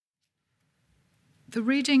The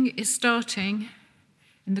reading is starting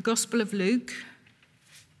in the Gospel of Luke,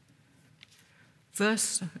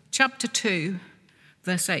 chapter 2,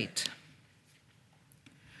 verse 8.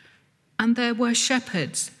 And there were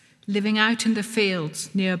shepherds living out in the fields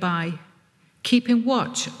nearby, keeping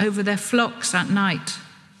watch over their flocks at night.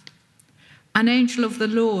 An angel of the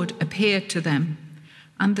Lord appeared to them,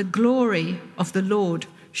 and the glory of the Lord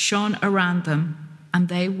shone around them, and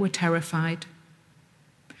they were terrified.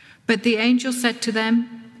 But the angel said to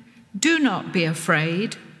them, "Do not be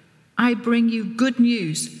afraid. I bring you good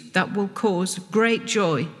news that will cause great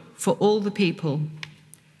joy for all the people.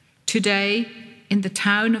 Today, in the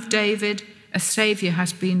town of David, a Saviour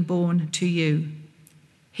has been born to you.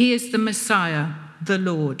 He is the Messiah, the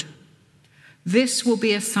Lord. This will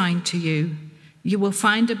be a sign to you. You will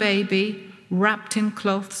find a baby wrapped in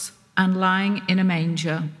cloths and lying in a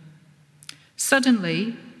manger."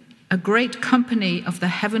 Suddenly, a great company of the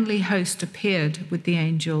heavenly host appeared with the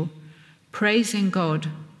angel, praising God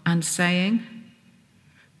and saying,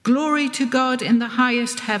 "Glory to God in the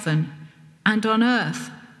highest heaven, and on earth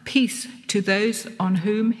peace to those on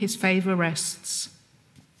whom his favour rests."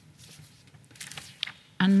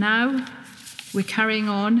 And now we're carrying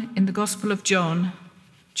on in the Gospel of John,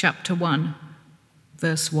 chapter 1,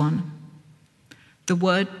 verse 1. The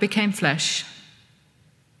Word became flesh.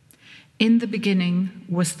 In the beginning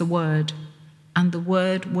was the Word, and the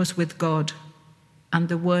Word was with God, and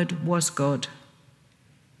the Word was God.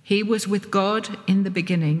 He was with God in the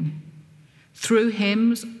beginning. Through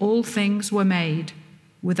him all things were made.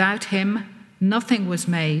 Without him nothing was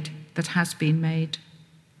made that has been made.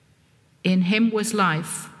 In him was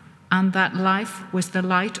life, and that life was the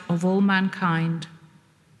light of all mankind.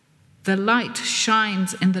 The light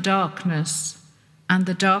shines in the darkness, and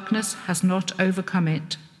the darkness has not overcome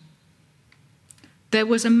it. There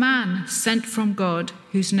was a man sent from God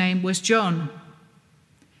whose name was John.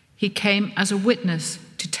 He came as a witness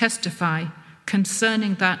to testify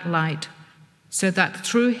concerning that light, so that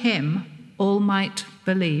through him all might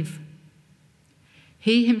believe.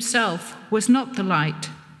 He himself was not the light.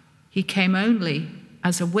 He came only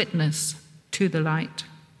as a witness to the light.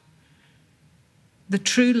 The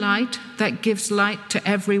true light that gives light to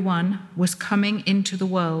everyone was coming into the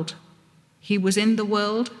world. He was in the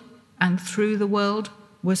world, and through the world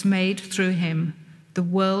was made through him. The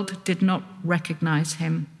world did not recognize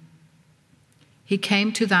him. He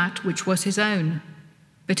came to that which was his own,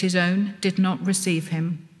 but his own did not receive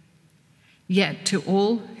him. Yet to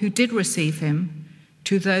all who did receive him,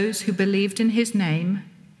 to those who believed in his name,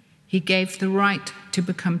 he gave the right to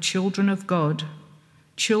become children of God,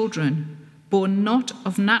 children born not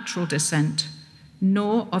of natural descent,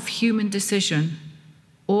 nor of human decision,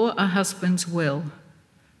 or a husband's will,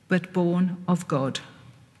 but born of God.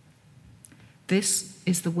 This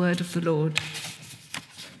is the word of the Lord.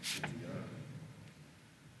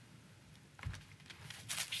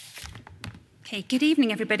 Okay, good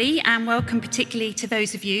evening, everybody, and welcome particularly to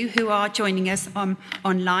those of you who are joining us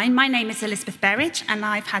online. My name is Elizabeth Berridge, and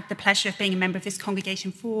I've had the pleasure of being a member of this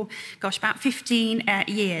congregation for, about 15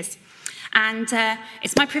 years. And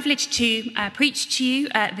it's my privilege to preach to you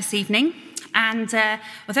this evening. And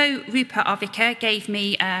although Rupert, our vicar, gave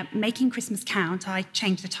me Making Christmas Count, I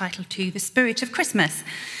changed the title to The Spirit of Christmas.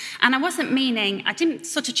 And I didn't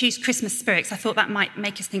sort of choose Christmas spirits. I thought that might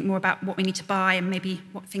make us think more about what we need to buy and maybe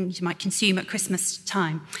what things you might consume at Christmas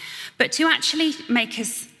time. But to actually make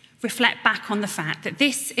us reflect back on the fact that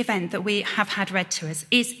this event that we have had read to us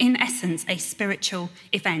is in essence a spiritual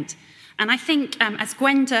event. And I think as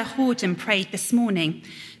Gwenda Horden prayed this morning,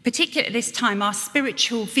 particularly at this time, our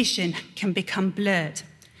spiritual vision can become blurred.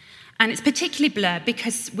 And it's particularly blurred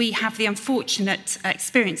because we have the unfortunate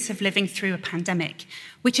experience of living through a pandemic,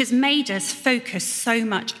 which has made us focus so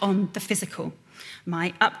much on the physical.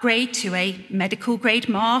 My upgrade to a medical-grade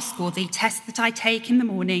mask or the test that I take in the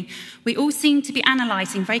morning, we all seem to be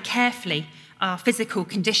analysing very carefully our physical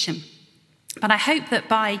condition. But I hope that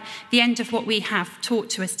by the end of what we have taught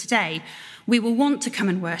to us today, we will want to come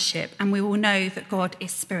and worship, and we will know that God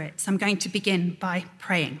is spirit. So I'm going to begin by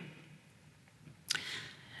praying.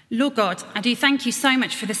 Lord God, I do thank you so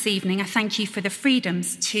much for this evening. I thank you for the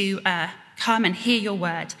freedoms to come and hear your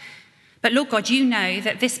word. But Lord God, you know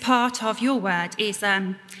that this part of your word is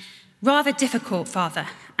rather difficult, Father.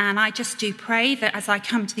 And I just do pray that as I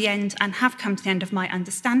come to the end and have come to the end of my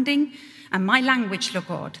understanding and my language, Lord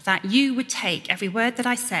God, that you would take every word that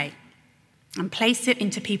I say and place it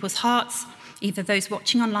into people's hearts, either those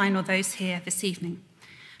watching online or those here this evening,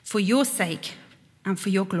 for your sake and for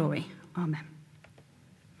your glory. Amen.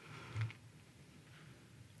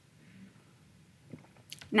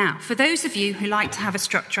 Now, for those of you who like to have a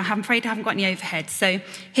structure, I'm afraid I haven't got any overhead, so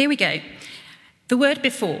here we go. The word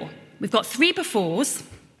before. We've got 3 befores,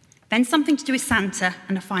 then something to do with Santa,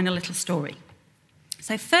 and a final little story.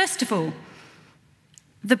 So first of all,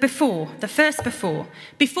 the first before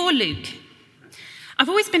Luke. I've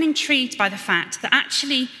always been intrigued by the fact that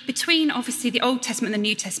actually between obviously the Old Testament and the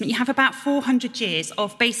New Testament, you have about 400 years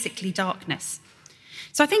of basically darkness.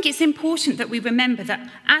 So I think it's important that we remember that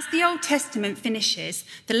as the Old Testament finishes,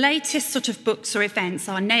 the latest sort of books or events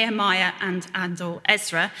are Nehemiah or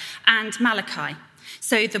Ezra and Malachi.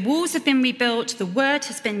 So the walls have been rebuilt, the word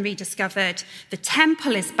has been rediscovered, the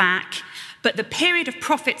temple is back, but the period of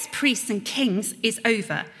prophets, priests and kings is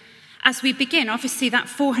over. As we begin, obviously that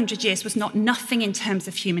 400 years was not nothing in terms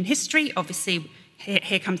of human history. Obviously,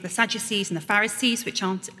 here comes the Sadducees and the Pharisees, which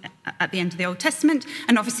aren't at the end of the Old Testament.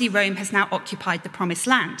 And obviously Rome has now occupied the promised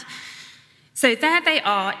land. So there they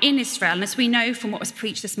are in Israel. And as we know from what was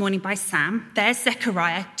preached this morning by Sam, there's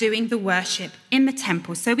Zechariah doing the worship in the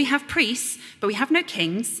temple. So we have priests, but we have no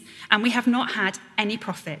kings, and we have not had any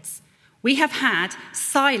prophets. We have had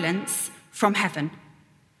silence from heaven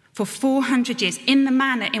for 400 years in the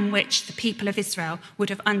manner in which the people of Israel would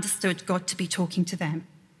have understood God to be talking to them.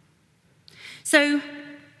 So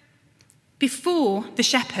before the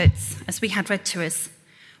shepherds, as we had read to us,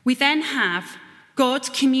 we then have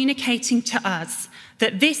God communicating to us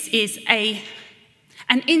that this is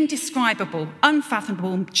an indescribable,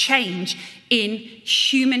 unfathomable change in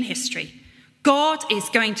human history. God is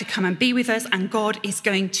going to come and be with us, and God is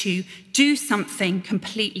going to do something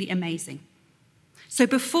completely amazing. So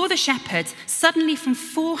before the shepherds, suddenly from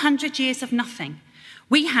 400 years of nothing,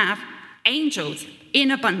 we have angels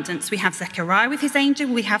in abundance. We have Zechariah with his angel,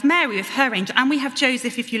 we have Mary with her angel, and we have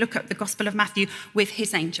Joseph, if you look at the Gospel of Matthew, with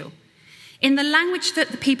his angel. In the language that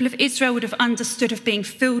the people of Israel would have understood of being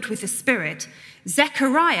filled with the Spirit,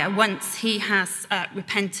 Zechariah, once he has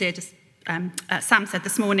repented, Sam said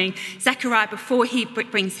this morning, Zechariah, before he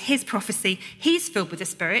brings his prophecy, he's filled with the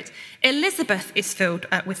Spirit. Elizabeth is filled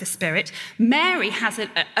with the Spirit. Mary has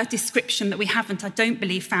a description that we haven't, I don't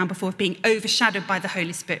believe, found before of being overshadowed by the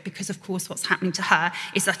Holy Spirit, because, of course, what's happening to her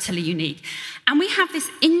is utterly unique. And we have this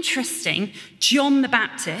interesting John the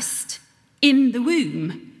Baptist in the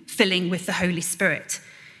womb filling with the Holy Spirit.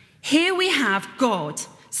 Here we have God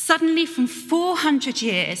suddenly, from 400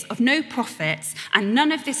 years of no prophets and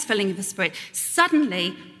none of this filling of the Spirit,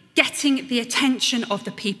 suddenly getting the attention of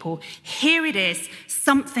the people. Here it is,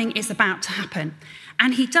 something is about to happen.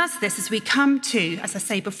 And he does this as we come to, as I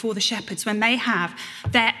say, before the shepherds, when they have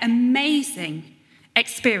their amazing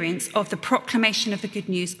experience of the proclamation of the good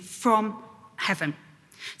news from heaven.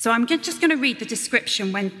 So I'm just going to read the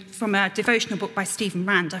description from a devotional book by Stephen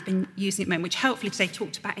Rand. I've been using it at the moment, which helpfully today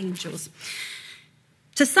talked about angels.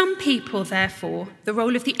 To some people, therefore, the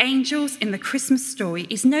role of the angels in the Christmas story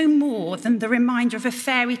is no more than the reminder of a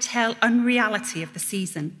fairy tale unreality of the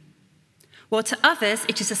season. While to others,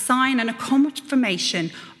 it is a sign and a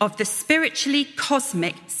confirmation of the spiritually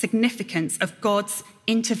cosmic significance of God's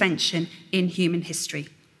intervention in human history.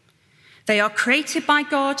 They are created by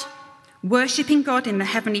God, worshipping God in the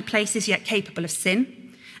heavenly places, yet capable of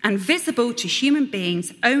sin, and visible to human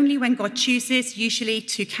beings only when God chooses, usually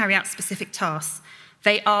to carry out specific tasks.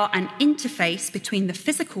 They are an interface between the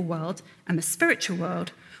physical world and the spiritual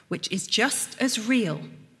world, which is just as real,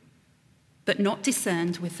 but not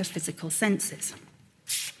discerned with the physical senses.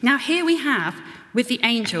 Now, here we have, with the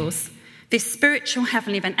angels, this spiritual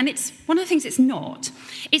heavenly event. And it's one of the things it's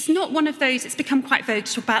not one of those, it's become quite vogue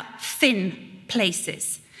to talk about thin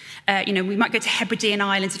places. We might go to Hebridean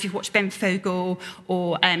Islands if you've watched Ben Fogle,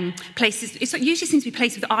 or places. It usually seems to be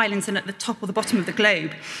places with islands and at the top or the bottom of the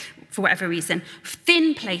globe, for whatever reason.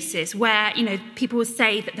 Thin places where, people will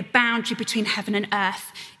say that the boundary between heaven and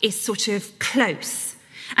earth is sort of close.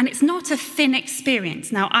 And it's not a thin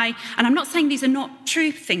experience. Now, I'm not saying these are not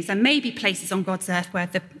true things. There may be places on God's earth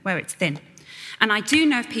where it's thin. And I do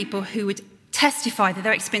know of people who would testify that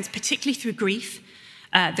their experience, particularly through grief,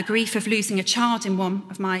 the grief of losing a child in one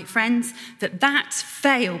of my friends, that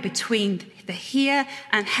veil between the here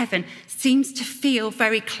and heaven seems to feel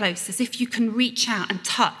very close, as if you can reach out and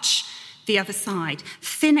touch the other side.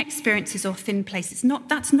 Thin experiences or thin places.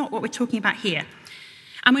 That's not what we're talking about here.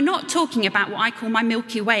 And we're not talking about what I call my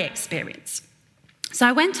Milky Way experience. So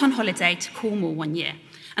I went on holiday to Cornwall one year,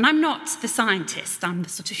 and I'm not the scientist. I'm the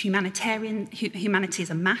sort of humanities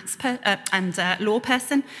and maths and law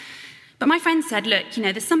person. But my friend said, look,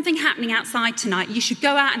 there's something happening outside tonight. You should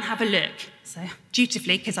go out and have a look. So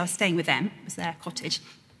dutifully, because I was staying with them, it was their cottage,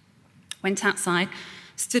 went outside,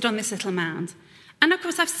 stood on this little mound. And of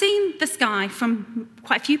course, I've seen the sky from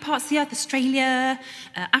quite a few parts of the earth, Australia,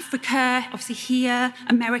 Africa, obviously here,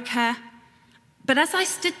 America. But as I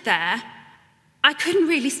stood there, I couldn't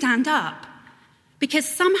really stand up, because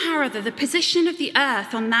somehow or other, the position of the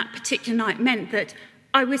earth on that particular night meant that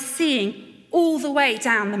I was seeing all the way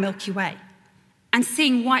down the Milky Way and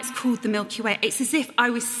seeing why it's called the Milky Way. It's as if I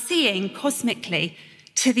was seeing cosmically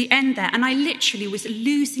to the end there, and I literally was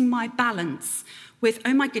losing my balance with,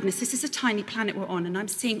 oh my goodness, this is a tiny planet we're on, and I'm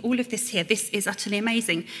seeing all of this here. This is utterly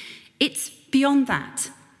amazing. It's beyond that.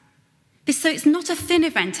 So it's not a thin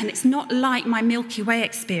event, and it's not like my Milky Way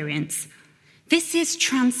experience. This is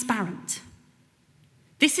transparent.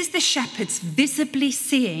 This is the shepherds visibly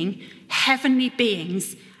seeing heavenly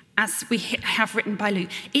beings, as we have written by Luke.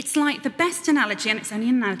 It's like the best analogy, and it's only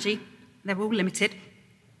an analogy, they're all limited,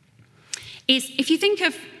 is if you think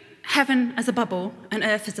of heaven as a bubble and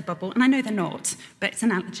earth as a bubble, and I know they're not, but it's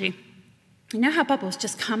an analogy. You know how bubbles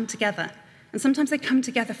just come together, and sometimes they come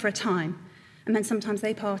together for a time, and then sometimes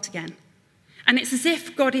they part again. And it's as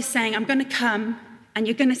if God is saying, I'm going to come, and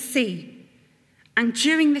you're going to see. And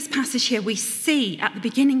during this passage here, we see at the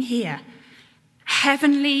beginning here,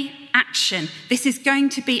 heavenly action. This is going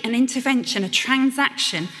to be an intervention, a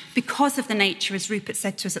transaction, because of the nature, as Rupert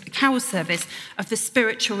said to us at the carol service, of the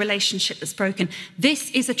spiritual relationship that's broken.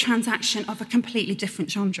 This is a transaction of a completely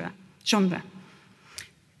different genre.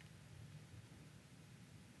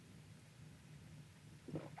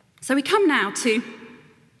 So we come now to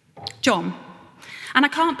John. And I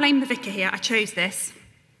can't blame the vicar here. I chose this.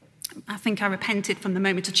 I think I repented from the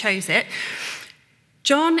moment I chose it.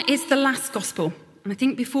 John is the last gospel. And I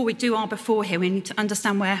think before we do our before here, we need to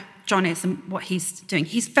understand where John is and what he's doing.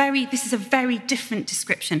 This is a very different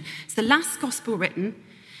description. It's the last gospel written.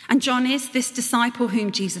 And John is this disciple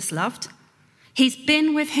whom Jesus loved. He's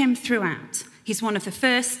been with him throughout. He's one of the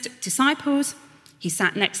first disciples. He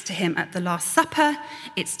sat next to him at the Last Supper.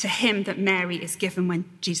 It's to him that Mary is given when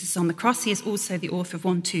Jesus is on the cross. He is also the author of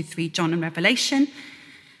 1, 2, 3, John and Revelation.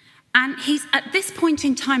 And he's at this point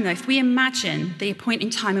in time, though, if we imagine the point in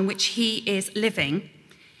time in which he is living,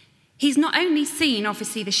 he's not only seen,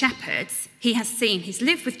 obviously, the shepherds, he's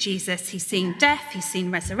lived with Jesus, he's seen death, he's seen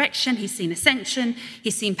resurrection, he's seen ascension,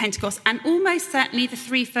 he's seen Pentecost, and almost certainly the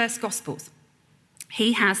 3 first Gospels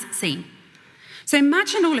he has seen. So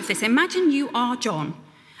imagine all of this. Imagine you are John,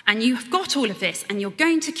 and you have got all of this, and you're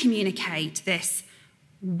going to communicate this.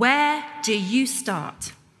 Where do you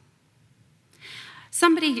start?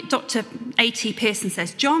 Somebody, Dr. A.T. Pearson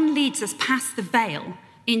says, John leads us past the veil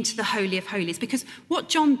into the Holy of Holies, because what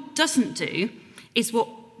John doesn't do is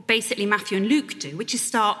what basically Matthew and Luke do, which is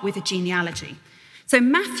start with a genealogy. So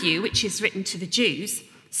Matthew, which is written to the Jews,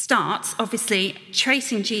 starts, obviously,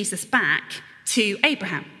 tracing Jesus back to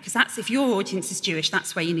Abraham, because that's, if your audience is Jewish,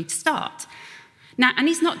 that's where you need to start. Now, and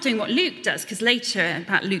he's not doing what Luke does, because later,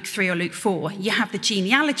 about Luke 3 or Luke 4, you have the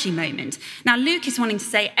genealogy moment. Now, Luke is wanting to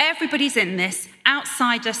say, everybody's in this,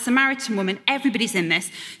 outsider, Samaritan woman, everybody's in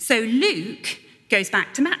this. So Luke goes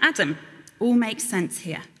back to Adam. All makes sense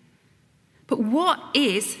here. But what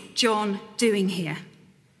is John doing here?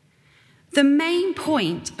 The main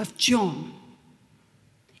point of John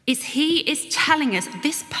is he is telling us,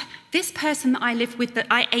 this person that I lived with, that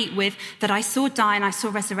I ate with, that I saw die and I saw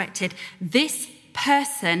resurrected, this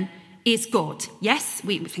person is God. Yes,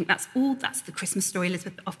 we think that's the Christmas story,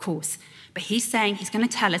 Elizabeth, of course. But he's saying, he's going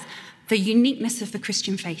to tell us the uniqueness of the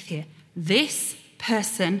Christian faith here. This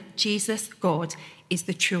person, Jesus, God, is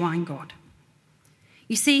the true iron God.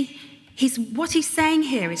 You see, what he's saying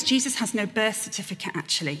here is Jesus has no birth certificate,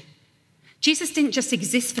 actually. Jesus didn't just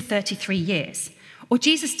exist for 33 years. Or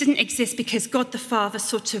Jesus didn't exist because God the Father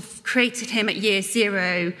sort of created him at year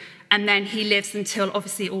 0, and then he lives until,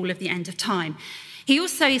 obviously, all of the end of time. He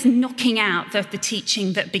also is knocking out the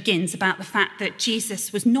teaching that begins about the fact that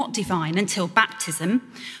Jesus was not divine until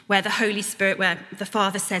baptism, where the Holy Spirit, where the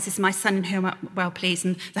Father says, is my Son in whom I'm well pleased,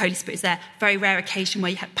 and the Holy Spirit is there. Very rare occasion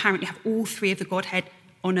where you apparently have all 3 of the Godhead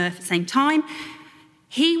on earth at the same time.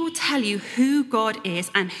 He will tell you who God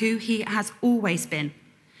is and who he has always been.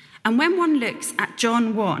 And when one looks at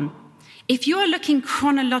John 1, if you're looking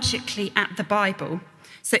chronologically at the Bible,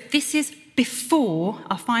 so this is before,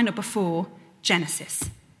 our final before,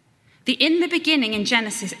 Genesis. The in the beginning in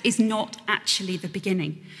Genesis is not actually the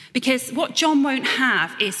beginning, because what John won't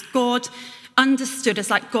have is God understood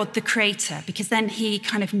as like God the creator, because then he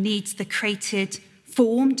kind of needs the created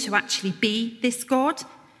form to actually be this God.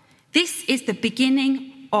 This is the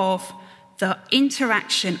beginning of the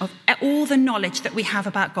interaction of all the knowledge that we have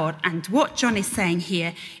about God. And what John is saying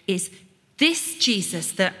here is this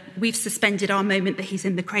Jesus that we've suspended our moment that he's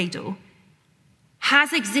in the cradle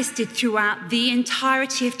has existed throughout the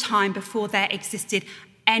entirety of time before there existed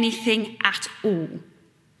anything at all.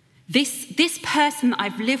 This person that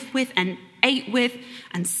I've lived with and ate with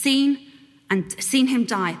and seen him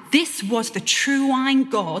die, this was the true wine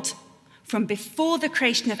God from before the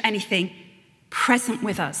creation of anything, present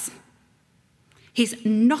with us. He's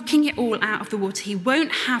knocking it all out of the water. He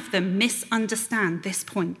won't have them misunderstand this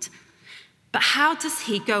point. But how does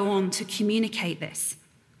he go on to communicate this?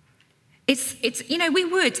 I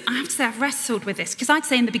have to say I've wrestled with this, because I'd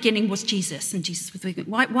say in the beginning was Jesus, and Jesus was vegan.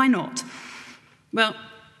 Why not? Well,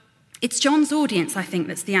 it's John's audience, I think,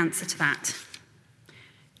 that's the answer to that.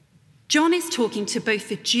 John is talking to both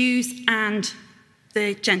the Jews and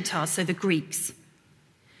the Gentiles, so the Greeks.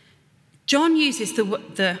 John uses the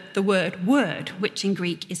word, which in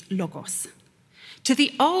Greek is logos. To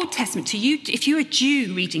the Old Testament, to you, if you're a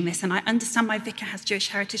Jew reading this, and I understand my vicar has Jewish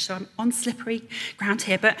heritage, so I'm on slippery ground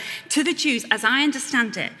here, but to the Jews, as I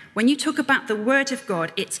understand it, when you talk about the word of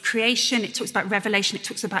God, it's creation, it talks about revelation, it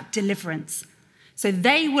talks about deliverance. So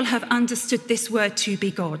they will have understood this word to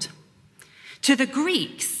be God. To the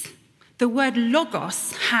Greeks, the word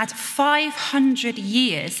logos had 500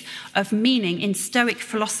 years of meaning in Stoic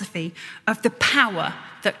philosophy of the power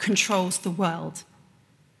that controls the world.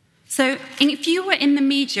 So if you were in the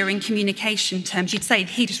media in communication terms, you'd say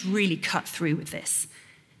he just really cut through with this.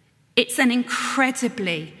 It's an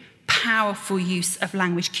incredibly powerful use of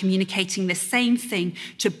language, communicating the same thing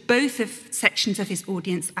to both of sections of his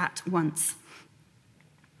audience at once.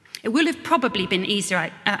 It would have probably been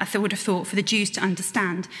easier, I would have thought, for the Jews to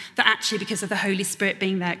understand that actually, because of the Holy Spirit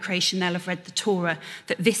being there at creation, they'll have read the Torah,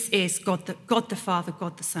 that this is God the Father,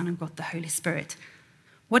 God the Son, and God the Holy Spirit.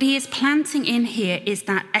 What he is planting in here is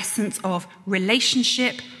that essence of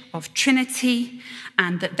relationship, of Trinity,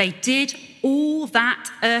 and that they did all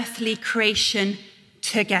that earthly creation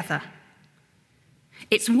together.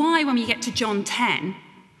 It's why when we get to John 10,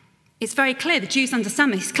 it's very clear the Jews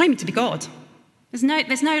understand that he's claiming to be God. There's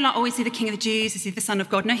no like, oh, is he the King of the Jews? Is he the Son of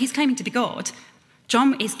God? No, he's claiming to be God.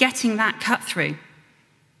 John is getting that cut through.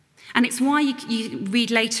 And it's why you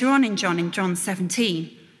read later on in John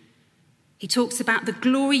 17, he talks about the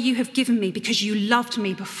glory you have given me because you loved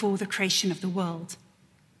me before the creation of the world.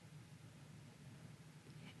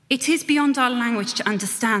 It is beyond our language to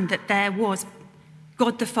understand that there was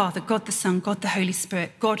God the Father, God the Son, God the Holy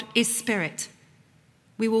Spirit. God is spirit.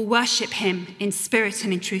 We will worship him in spirit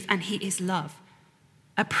and in truth, and he is love.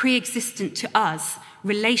 A pre-existent to us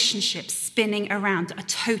relationship spinning around a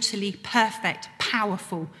totally perfect,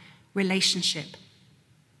 powerful relationship.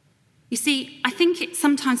 You see, I think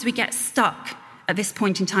sometimes we get stuck at this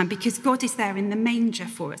point in time because God is there in the manger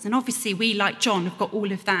for us. And obviously we, like John, have got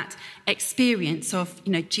all of that experience of,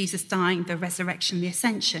 Jesus dying, the resurrection, the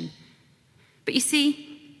ascension. But you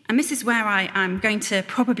see, and this is where I'm going to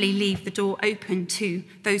probably leave the door open to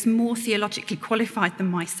those more theologically qualified than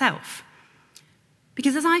myself.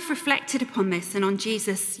 Because as I've reflected upon this and on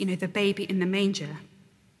Jesus, the baby in the manger,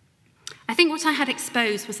 I think what I had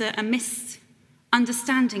exposed was a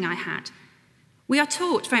misunderstanding I had. We are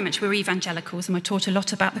taught very much, we're evangelicals, and we're taught a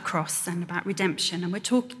lot about the cross and about redemption, and we're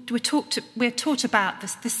taught about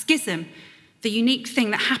the schism, the unique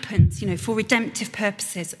thing that happens, for redemptive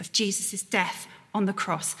purposes of Jesus' death on the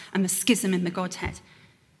cross and the schism in the Godhead.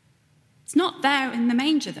 It's not there in the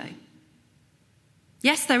manger, though.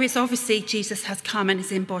 Yes, there is obviously Jesus has come and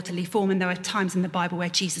is in bodily form, and there are times in the Bible where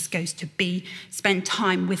Jesus goes to spend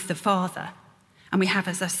time with the Father. And we have,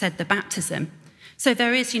 as I said, the baptism. So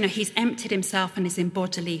there is, he's emptied himself and is in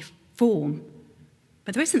bodily form.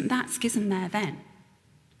 But there isn't that schism there then.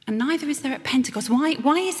 And neither is there at Pentecost.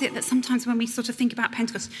 Why is it that sometimes when we sort of think about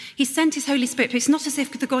Pentecost, he sent his Holy Spirit, but it's not as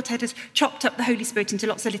if the Godhead has chopped up the Holy Spirit into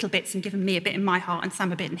lots of little bits and given me a bit in my heart and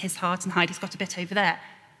Sam a bit in his heart and Heidi's got a bit over there.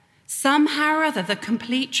 Somehow or other, the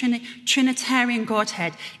complete Trinitarian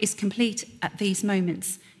Godhead is complete at these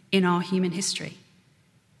moments in our human history.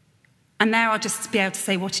 And there I'll just be able to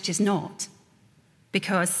say what it is not.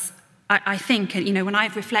 Because I think, when I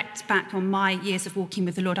reflect back on my years of walking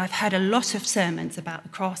with the Lord, I've heard a lot of sermons about the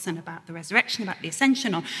cross and about the resurrection, about the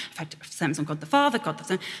ascension. I've had sermons on God the Father, God the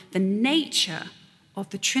Son. The nature of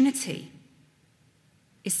the Trinity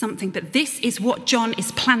is something, but this is what John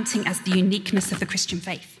is planting as the uniqueness of the Christian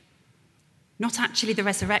faith. Not actually the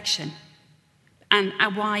resurrection. And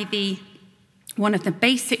why one of the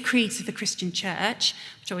basic creeds of the Christian church,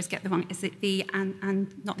 which I always get the wrong, is it the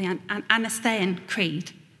Anastaean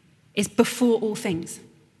creed, is before all things.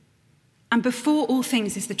 And before all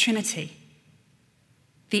things is the Trinity,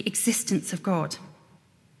 the existence of God.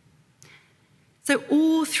 So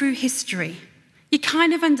all through history,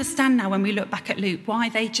 kind of understand now when we look back at Luke why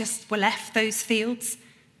they just were left those fields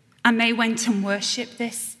and they went and worshipped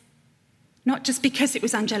this. Not just because it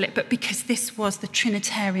was angelic, but because this was the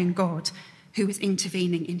Trinitarian God who was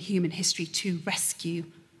intervening in human history to rescue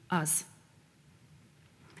us.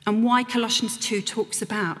 And why Colossians 2 talks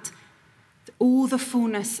about all the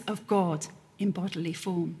fullness of God in bodily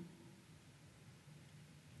form.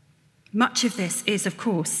 Much of this is, of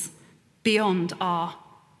course, beyond our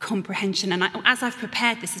comprehension. And as I've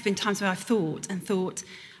prepared this, there's been times where I've thought,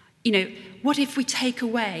 what if we take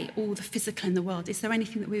away all the physical in the world? Is there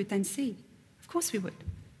anything that we would then see? Of course we would.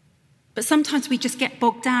 But sometimes we just get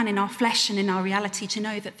bogged down in our flesh and in our reality to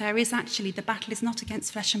know that the battle is not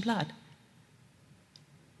against flesh and blood.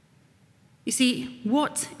 You see,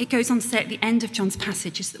 what it goes on to say at the end of John's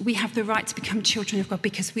passage is that we have the right to become children of God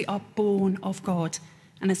because we are born of God.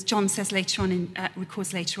 And as John says later on,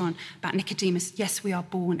 records later on about Nicodemus, yes, we are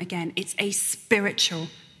born again. It's a spiritual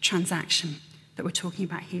transaction that we're talking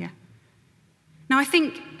about here. Now, I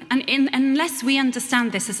think, unless we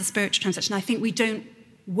understand this as a spiritual transaction, I think we don't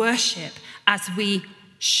worship as we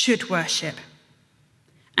should worship.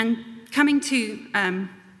 And coming to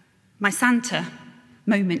my Santa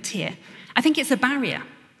moment here, I think it's a barrier.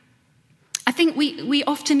 I think we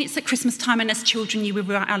often, it's at Christmas time, and as children, you will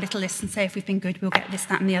write our little list and say, if we've been good, we'll get this,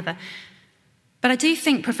 that, and the other. But I do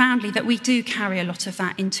think profoundly that we do carry a lot of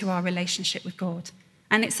that into our relationship with God.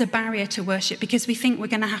 And it's a barrier to worship because we think we're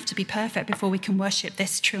going to have to be perfect before we can worship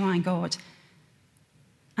this true-ine God.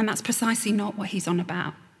 And that's precisely not what he's on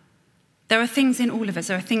about. There are things in all of us,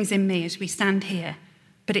 there are things in me as we stand here,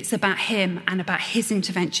 but it's about him and about his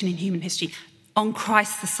intervention in human history. On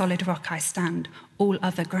Christ, the solid rock I stand. All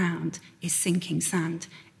other ground is sinking sand,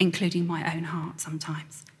 including my own heart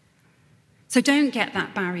sometimes. So don't get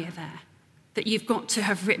that barrier there, that you've got to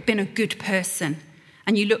have been a good person.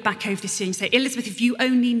 And you look back over this year and you say, Elizabeth, if you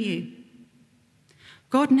only knew.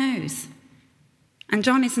 God knows. And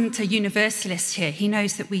John isn't a universalist here. He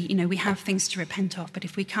knows that we have things to repent of. But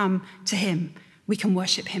if we come to him, we can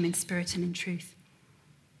worship him in spirit and in truth.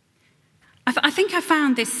 I think I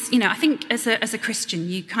found this, I think as a Christian,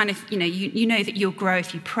 you kind of, you know that you'll grow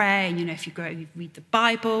if you pray, and if you grow, you read the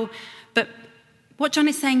Bible. But what John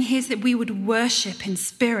is saying here is that we would worship in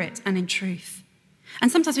spirit and in truth.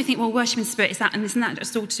 And sometimes we think, well, worship in spirit is that, and isn't that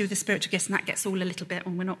just all to do with the spiritual gifts, and that gets all a little bit,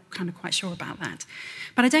 and we're not kind of quite sure about that.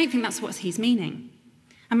 But I don't think that's what he's meaning.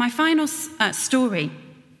 And my final story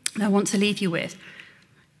that I want to leave you with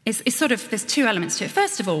is sort of, there's two elements to it.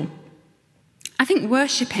 First of all, I think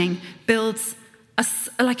worshipping builds a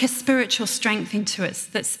spiritual strength into us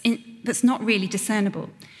that's not really discernible.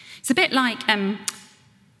 It's a bit like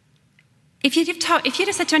if you'd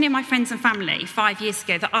have said to any of my friends and family 5 years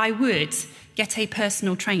ago that I would get a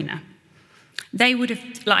personal trainer, they would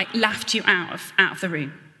have laughed you out of the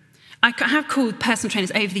room. I have called personal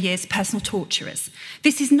trainers over the years personal torturers.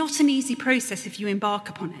 This is not an easy process if you embark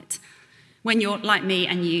upon it. When you're like me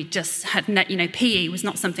and you just had, PE was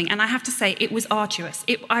not something. And I have to say, it was arduous.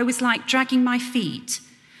 I was like dragging my feet,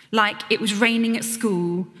 like it was raining at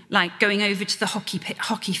school, like going over to the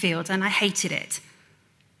hockey field, and I hated it.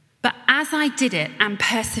 But as I did it and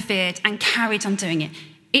persevered and carried on doing it,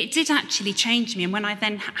 it did actually change me. And when I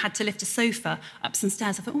then had to lift a sofa up some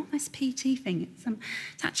stairs, I thought, oh, this PT thing, it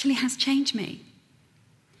actually has changed me.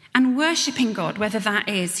 And worshipping God, whether that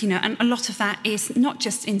is, and a lot of that is not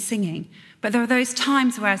just in singing, but there are those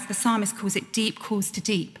times where, as the psalmist calls it, deep calls to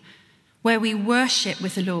deep, where we worship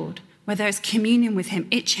with the Lord, where there is communion with him,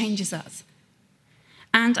 it changes us.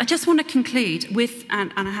 And I just want to conclude with,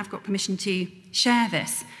 and I have got permission to share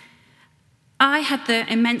this. I had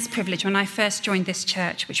the immense privilege when I first joined this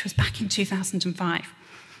church, which was back in 2005,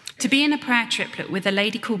 to be in a prayer triplet with a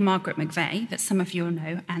lady called Margaret McVeigh, that some of you will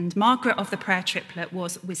know, and Margaret of the prayer triplet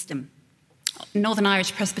was Wisdom. Northern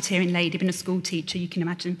Irish Presbyterian lady, been a school teacher, you can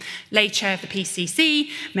imagine, lay chair of the PCC,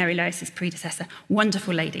 Mary Lewis's predecessor,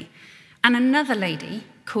 wonderful lady. And another lady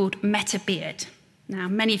called Meta Beard. Now,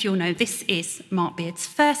 many of you will know this is Mark Beard's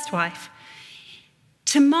first wife.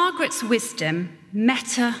 To Margaret's wisdom,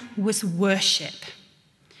 Meta was worship.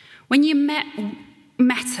 When you met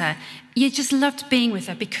her, you just loved being with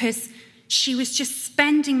her because she was just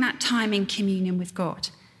spending that time in communion with God.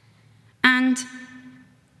 And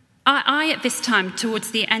I at this time,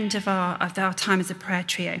 towards the end of our time as a prayer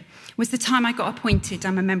trio, was the time I got appointed.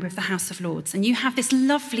 I'm a member of the House of Lords. And you have this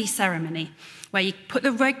lovely ceremony where you put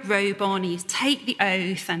the red robe on, you take the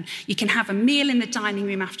oath, and you can have a meal in the dining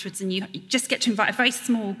room afterwards, and you just get to invite a very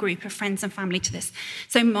small group of friends and family to this.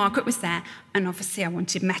 So Margaret was there, and obviously I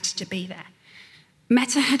wanted Meta to be there.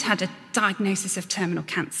 Meta had had a diagnosis of terminal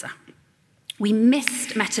cancer. We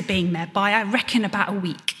missed Meta being there by, I reckon, about a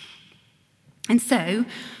week. And so,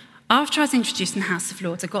 after I was introduced in the House of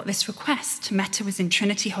Lords, I got this request. Meta was in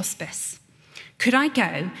Trinity Hospice. Could I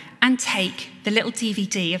go and take the little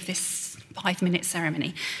DVD of this 5-minute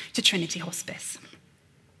ceremony to Trinity Hospice?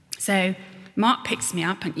 So Mark picks me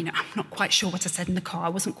up, and, I'm not quite sure what I said in the car. I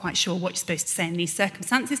wasn't quite sure what you're supposed to say in these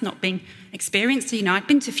circumstances, not being experienced. I'd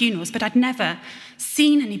been to funerals, but I'd never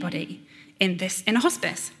seen anybody in a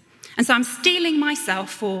hospice. And so I'm steeling myself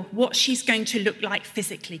for what she's going to look like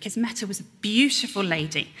physically, because Meta was a beautiful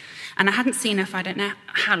lady, and I hadn't seen her for I don't know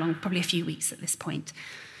how long, probably a few weeks at this point.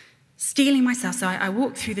 Steeling myself, so I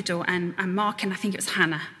walked through the door, and Mark and I think it was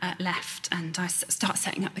Hannah left, and I start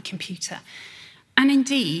setting up the computer. And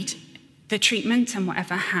indeed, the treatment and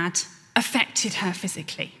whatever had affected her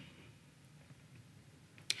physically.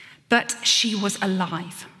 But she was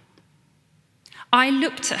alive. I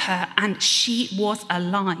looked at her and she was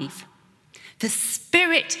alive. The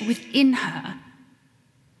spirit within her,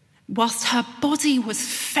 whilst her body was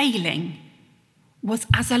failing, was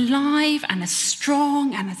as alive and as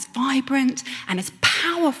strong and as vibrant and as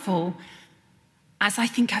powerful as I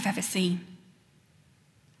think I've ever seen.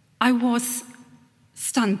 I was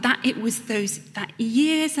stunned that it was that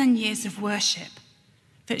years and years of worship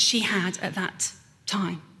that she had at that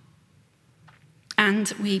time.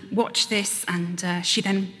 And we watched this, and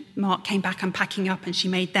Mark came back unpacking up, and she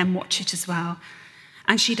made them watch it as well.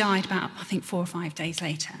 And she died about, I think, 4 or 5 days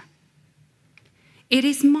later. It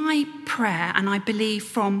is my prayer, and I believe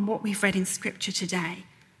from what we've read in Scripture today,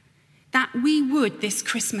 that we would, this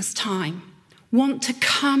Christmas time, want to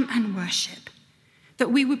come and worship,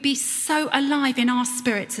 that we would be so alive in our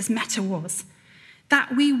spirits as Meta was,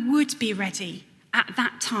 that we would be ready at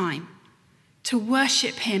that time to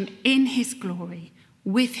worship him in his glory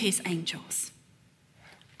with his angels.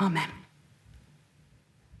 Amen.